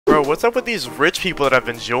Bro, what's up with these rich people that have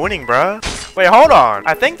been joining, bruh? Wait, hold on.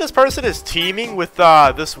 I think this person is teaming with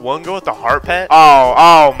this one girl with the heart pet.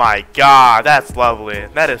 Oh my god. That's lovely.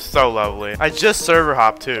 That is so lovely. I just server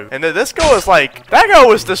hopped too. And then this girl is like, that girl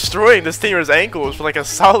was destroying this teamer's ankles for like a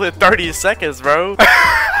solid 30 seconds, bro.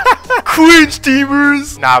 Cringe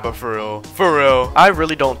teamers. Nah, but for real, I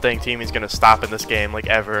really don't think teaming's gonna stop in this game, like,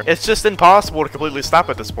 ever. It's just impossible to completely stop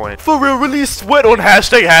at this point. For real, release sweat on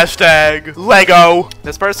hashtag Lego.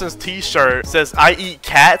 This person's t-shirt says I eat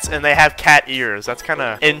cats and they have cat ears. That's kind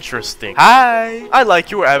of interesting. Hi, I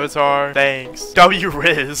like your avatar. Thanks. W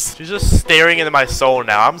Riz. She's just staring into my soul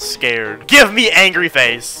now. I'm scared. Give me angry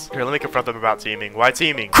face. Here, let me confront them about teaming. Why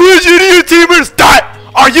teaming? Cringe idiot teamers. Dot.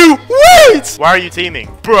 Are you? Wait! Why are you teaming?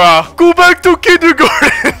 Bruh, go back to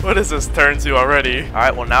kindergarten. What is this turn to already?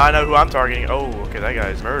 Alright, well now I know who I'm targeting. Oh, okay, that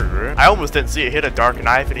guy's murderer. I almost didn't see it hit a dark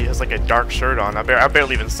knife and he has like a dark shirt on. I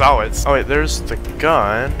barely even saw it. Oh wait, there's the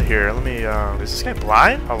gun. Here, let me, is this guy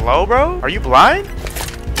blind? Hello, bro? Are you blind?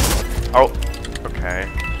 Oh,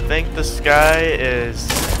 okay. I think this guy is,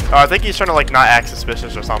 oh, I think he's trying to like not act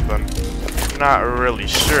suspicious or something. Not really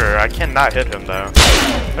sure. I cannot hit him though.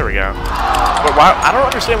 There we go. But why? I don't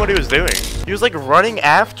understand what he was doing. He was like running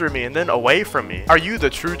after me and then away from me. Are you the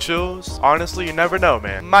true Chillz? Honestly, you never know,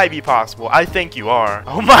 man. Might be possible. I think you are.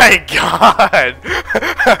 Oh my god.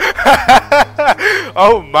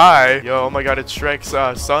 Oh my. Yo, oh my god, it's Shrek's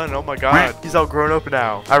son. Oh my god. He's all grown up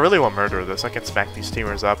now. I really want murder this. I can smack these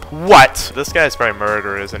teamers up. What? This guy's probably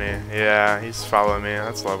murderer, isn't he? Yeah, he's following me.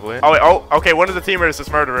 That's lovely. Oh wait, oh, okay, one of the teamers is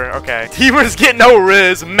murderer. Okay. Teamers get no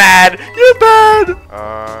riz. Mad. You're bad.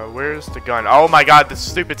 Where's the gun? Oh my god, this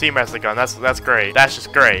stupid team has the gun. That's great. That's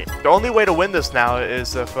just great. The only way to win this now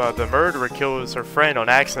is if the murderer kills her friend on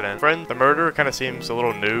accident. The murderer kind of seems a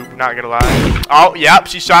little noob, not gonna lie. Oh, yep,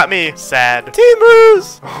 she shot me. Sad.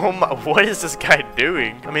 Teamers! Oh my, what is this guy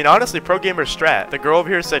doing? I mean, honestly, pro gamer strat. The girl over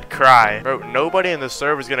here said cry. Bro, nobody in the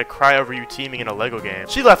server is gonna cry over you teaming in a Lego game.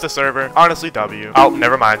 She left the server. Honestly, W. Oh,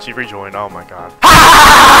 never mind. She rejoined. Oh my god.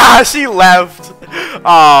 Ha! She left.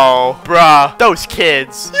 Oh, bruh. Those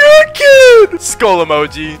kids. You're a kid. Skull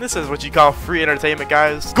emoji. This is what you call free entertainment,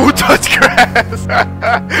 guys. Go touch grass.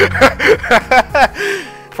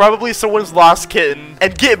 Probably someone's lost kitten.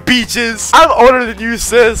 And get beaches. I'm older than you,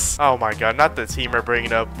 sis. Oh my god, not the teamer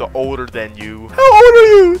bringing up the older than you. How old are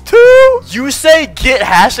you? 2? You say get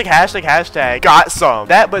hashtag got some.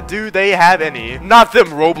 That, but do they have any? Not them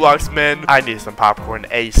Roblox men. I need some popcorn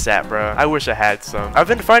ASAP, bro. I wish I had some. I've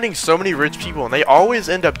been finding so many rich people and they always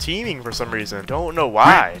end up teaming for some reason. Don't know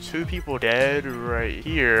why. 2 people dead right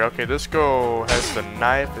here. Okay, this girl has the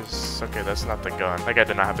knife. Okay, that's not the gun. That guy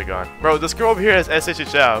did not have the gun. Bro, this girl over here has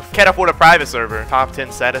SHHF. Can't afford a private server. Top 10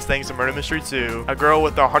 saddest things in Murder Mystery 2. A girl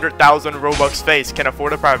with 100,000 Robux face can't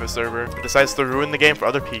afford a private server. Decides to ruin the game for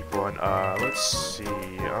other people. And let's see.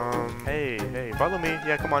 Hey, follow me.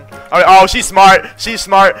 Yeah, come on. Alright, oh, she's smart. She's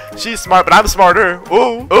smart, but I'm smarter.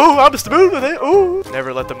 Ooh, I'm smooth with it. Ooh.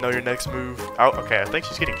 Never let them know your next move. Oh, okay. I think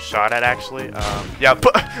she's getting shot at actually. Yeah,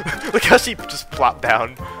 look how she just plopped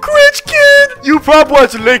down. Cringe kid! You probably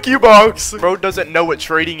watch Linky Box. Bro doesn't know what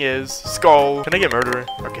trading is. Skull. Can I get murderer?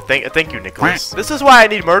 Okay, thank you, Nicholas. This is why I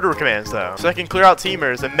need murderer commands, though. So I can clear out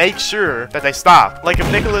teamers and make sure that they stop. Like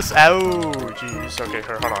if Nicholas... Oh, jeez. Okay,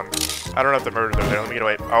 hold on. I don't know if the murderer's over there. Let me get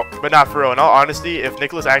away. Oh, but not for real. In all honesty, if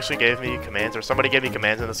Nicholas actually gave me commands or somebody gave me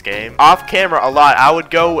commands in this game, off camera a lot, I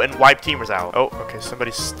would go and wipe teamers out. Oh, okay.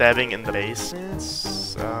 Somebody's stabbing in the basement.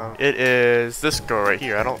 It is this girl right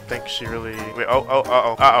here. I don't think she really... Wait,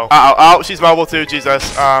 oh, she's mobile too,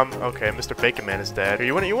 Jesus. Okay, Mr. Bacon Man is dead.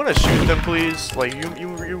 You wanna shoot them, please? Like, you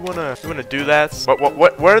wanna do that?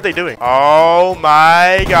 What are they doing? Oh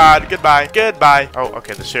my god, goodbye. Oh,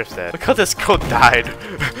 okay, the sheriff's dead. Look how this girl died.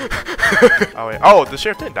 Oh, wait. Oh, the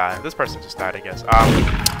sheriff didn't die. This person just died, I guess.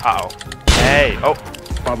 Hey, oh.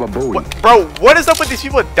 Bro, what is up with these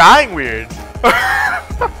people dying weird?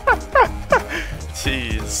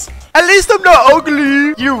 Jeez. At least I'm not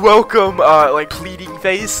ugly. You're welcome, like pleading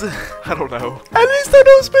face. I don't know. At least I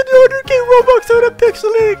don't spend 100k Robux on a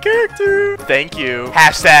pixelated character. Thank you.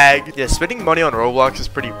 Hashtag. Yeah, spending money on Roblox is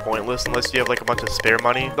pretty pointless unless you have like a bunch of spare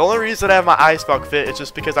money. The only reason I have my ice buck fit is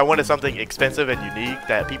just because I wanted something expensive and unique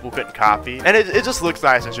that people couldn't copy. And it just looks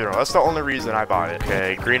nice in general. That's the only reason I bought it.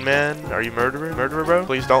 Okay, green man, are you murderer? Murderer, bro?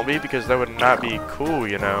 Please don't be, because that would not be cool,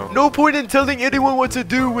 you know. No point in telling anyone what to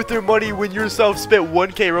do with their money when yourself spent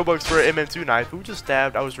 1k Robux for an MM2 knife. Who just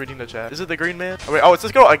stabbed? I was reading the chat. Is it the green man? Oh, wait, it's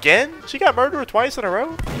this girl again? She got murdered twice in a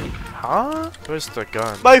row? Huh? Where's the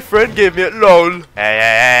gun? My friend gave me it. LOL. Hey,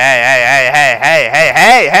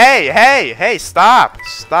 stop.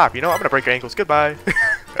 You know, I'm gonna break your ankles. Goodbye.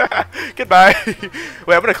 Goodbye.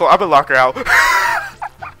 Wait, I'm gonna lock her out.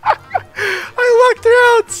 I locked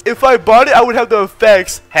her out. If I bought it, I would have the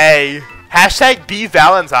effects. Hey. Hashtag be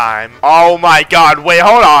Valentine. Oh my god, wait,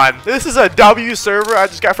 hold on. This is a W server I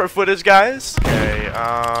just got for footage, guys. Okay,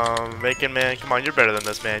 Bacon Man, come on, you're better than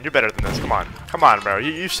this, man. You're better than this, come on. Come on, bro.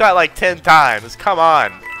 You shot like 10 times, come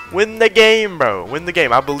on. Win the game, bro. Win the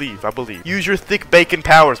game, I believe. Use your thick bacon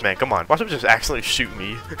powers, man, come on. Watch him just accidentally shoot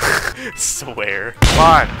me. Swear. Come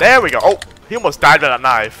on, there we go. Oh, he almost died by that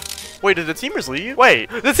knife. Wait, did the teamers leave? Wait,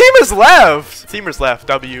 the teamers left! Teamers left,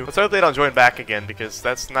 W. Let's hope they don't join back again because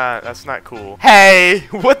that's not cool. Hey,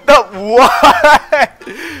 what the,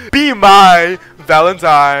 what? Be my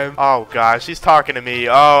Valentine. Oh gosh, she's talking to me.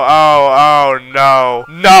 Oh no.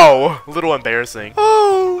 No, a little embarrassing.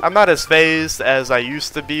 Oh, I'm not as phased as I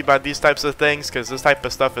used to be by these types of things because this type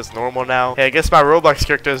of stuff is normal now. Hey, I guess my Roblox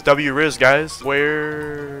character is W Riz, guys.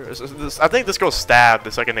 Where is this? I think this girl stabbed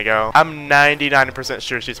a second ago. I'm 99%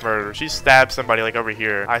 sure she's murdered. She stabbed somebody like over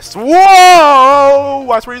here. Whoa!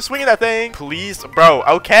 Watch where you're swinging that thing. Please, bro.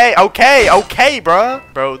 Okay,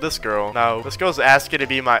 bruh. Bro, this girl. No, this girl's asking to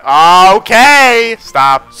be my. Okay.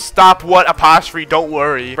 Stop. What apostrophe? Don't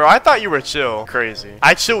worry, bro. I thought you were chill. Crazy.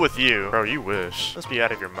 I chill with you, bro. You wish. Let's be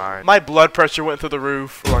out of your mind. My blood pressure went through the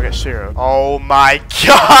roof. Oh, I got Sheriff. Oh my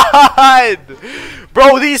god,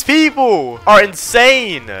 bro. These people are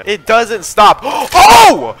insane. It doesn't stop.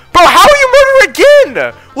 Oh, bro. How are you murdered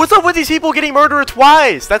again? What's up with these people getting murdered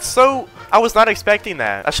twice? That's so... I was not expecting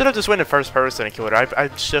that. I should have just went in first person and killed her.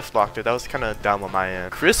 I shift locked it. That was kind of dumb on my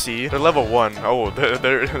end. Chrissy, they're level 1. Oh,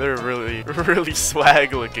 they're really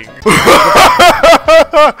swag looking.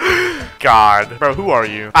 God, bro, who are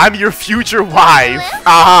you? I'm your future wife.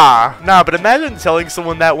 Aha. Nah, but imagine telling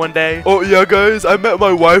someone that one day. Oh yeah, guys, I met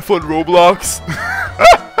my wife on Roblox.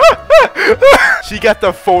 She got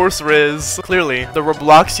the force riz. Clearly, the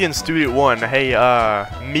Robloxian student one. Hey,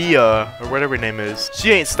 Mia, or whatever her name is.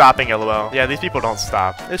 She ain't stopping, LOL. Yeah, these people don't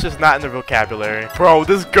stop. It's just not in the vocabulary. Bro,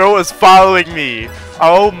 this girl is following me.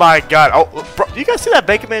 Oh my god. Oh, bro, you guys see that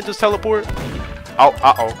Bacon Man just teleport?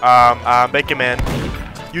 Oh, Bacon Man.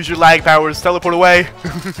 Use your lag powers, teleport away.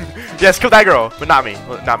 Yes, kill that girl, but not me.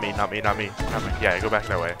 Not me. Yeah, go back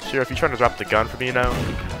that way. Sure, if you're trying to drop the gun for me, you know,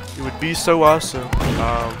 it would be so awesome.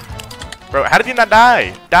 Bro, how did you not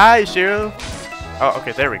die? Die, Shiro. Oh,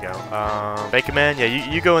 okay, there we go. Bacon Man, yeah,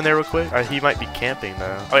 you go in there real quick. He might be camping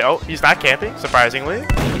though. Oh, wait, oh, he's not camping, surprisingly.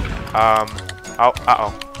 Oh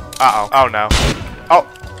no. Oh,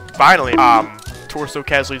 finally. Torso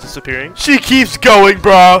casually disappearing. She keeps going,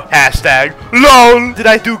 bro. Hashtag LOL. Did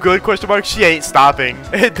I do good? Question mark. She ain't stopping.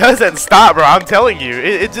 It doesn't stop, bro. I'm telling you.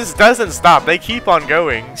 It just doesn't stop. They keep on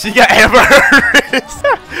going. She got hammered.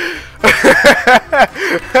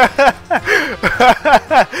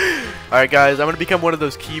 Alright guys, I'm gonna become one of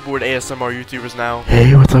those keyboard ASMR YouTubers now.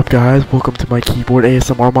 Hey, what's up guys? Welcome to my keyboard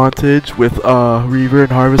ASMR montage with Reaver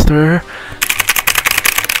and Harvester.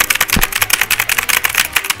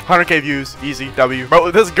 100k views, easy, W.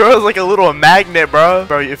 Bro, this girl is like a little magnet, bro.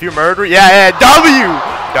 Bro, if you're murdering, yeah, W.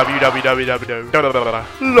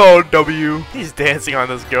 Lol, W. He's dancing on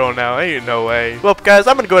this girl now. Ain't no way. Well, guys,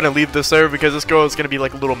 I'm gonna go ahead and leave this server because this girl is gonna be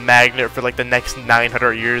like a little magnet for like the next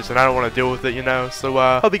 900 years, and I don't want to deal with it, you know. So,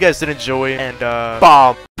 hope you guys did enjoy, and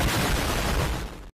bomb.